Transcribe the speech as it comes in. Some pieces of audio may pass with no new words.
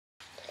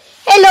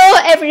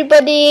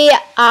everybody,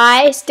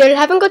 I still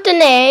haven't got a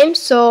name,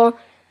 so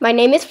my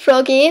name is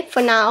Froggy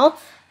for now,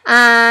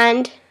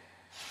 and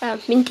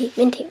Minty,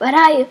 where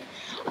are you?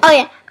 Oh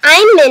yeah,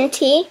 I'm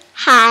Minty,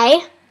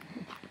 hi,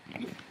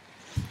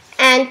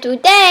 and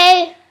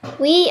today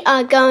we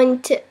are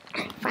going to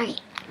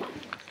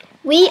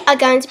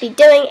be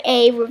doing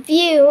a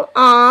review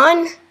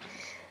on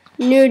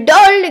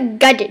noodoll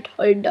gadget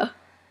holder.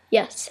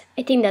 Yes,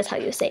 I think that's how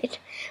you say it,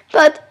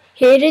 but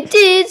here it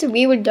is.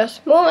 We will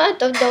just move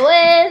out of the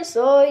way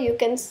so you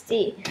can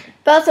see.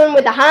 Person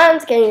with the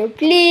hands, can you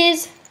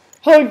please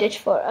hold it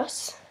for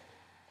us?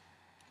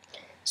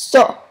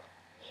 So,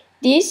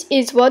 this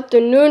is what the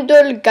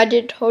noodoll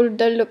gadget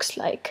holder looks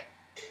like.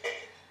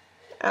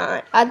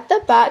 At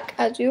the back,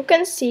 as you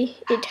can see,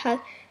 it has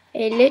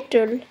a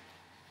little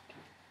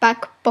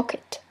back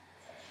pocket.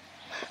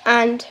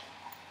 And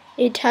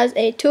it has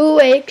a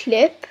two-way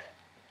clip.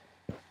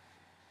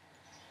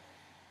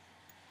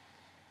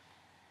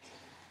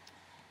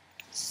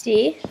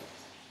 See,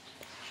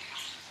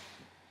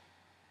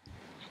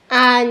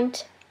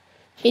 and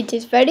it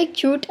is very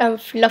cute and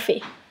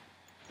fluffy,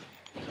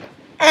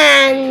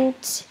 and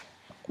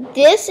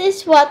this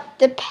is what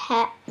the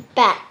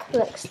back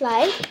looks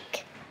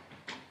like.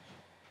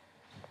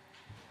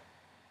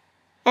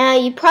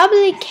 You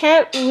probably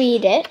can't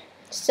read it,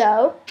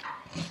 so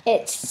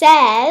it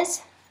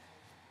says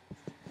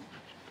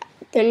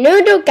the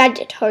noodoll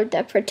gadget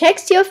holder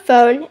protects your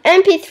phone,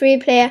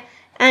 MP3 player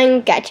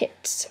and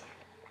gadgets.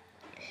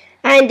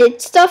 And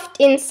it's soft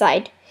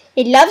inside.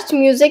 It loves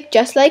music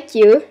just like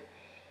you.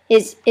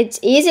 It's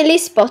easily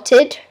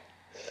spotted.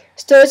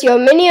 Stores your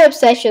mini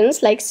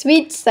obsessions like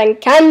sweets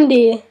and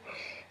candy.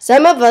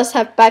 Some of us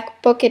have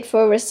back pocket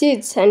for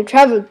receipts and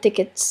travel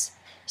tickets.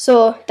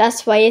 So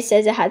that's why it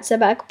says it has a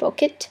back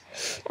pocket.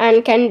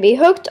 And can be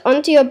hooked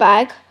onto your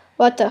bag.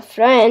 What a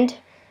friend.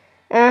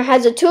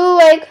 Has a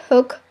two-way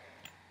hook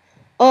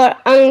or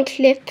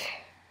unclip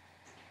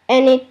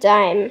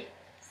anytime.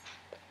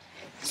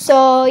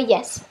 So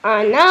yes,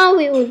 now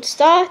we will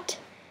start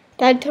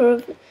that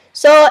review.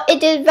 So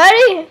it is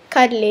very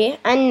cuddly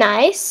and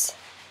nice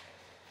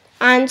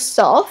and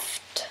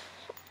soft,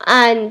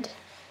 and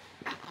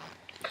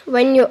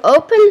when you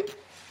open,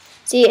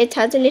 see, it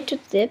has a little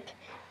zip.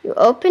 You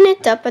open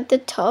it up at the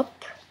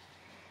top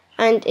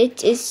and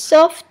it is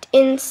soft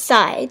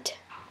inside.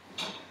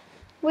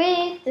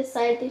 We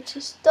decided to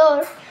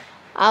store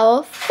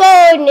our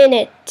phone in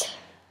it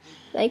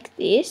like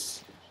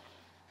this.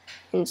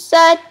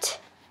 Insert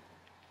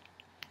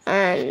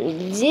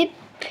and zip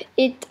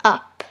it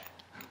up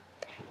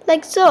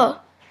like so,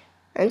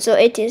 and so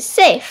it is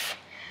safe,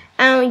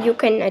 and you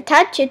can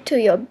attach it to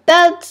your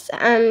belts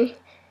and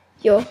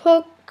your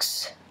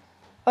hooks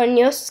on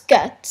your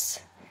skirts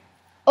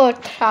or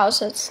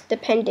trousers,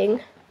 depending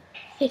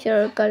if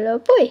you're a girl or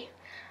boy.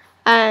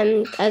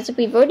 And as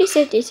we've already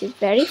said, it is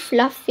very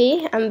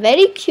fluffy and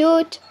very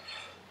cute,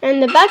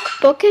 and the back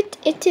pocket,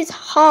 it is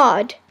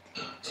hard.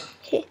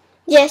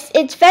 Yes,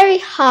 it's very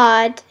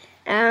hard,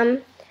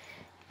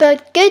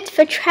 but good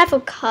for travel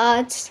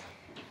cards.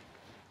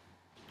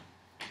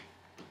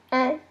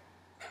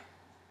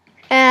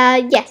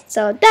 Yes,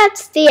 so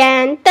that's the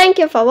end. Thank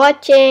you for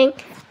watching.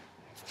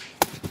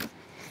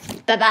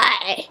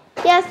 Bye-bye.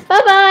 Yes,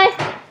 bye-bye.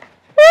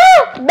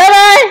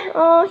 Bye-bye.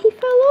 Oh, he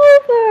fell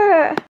over.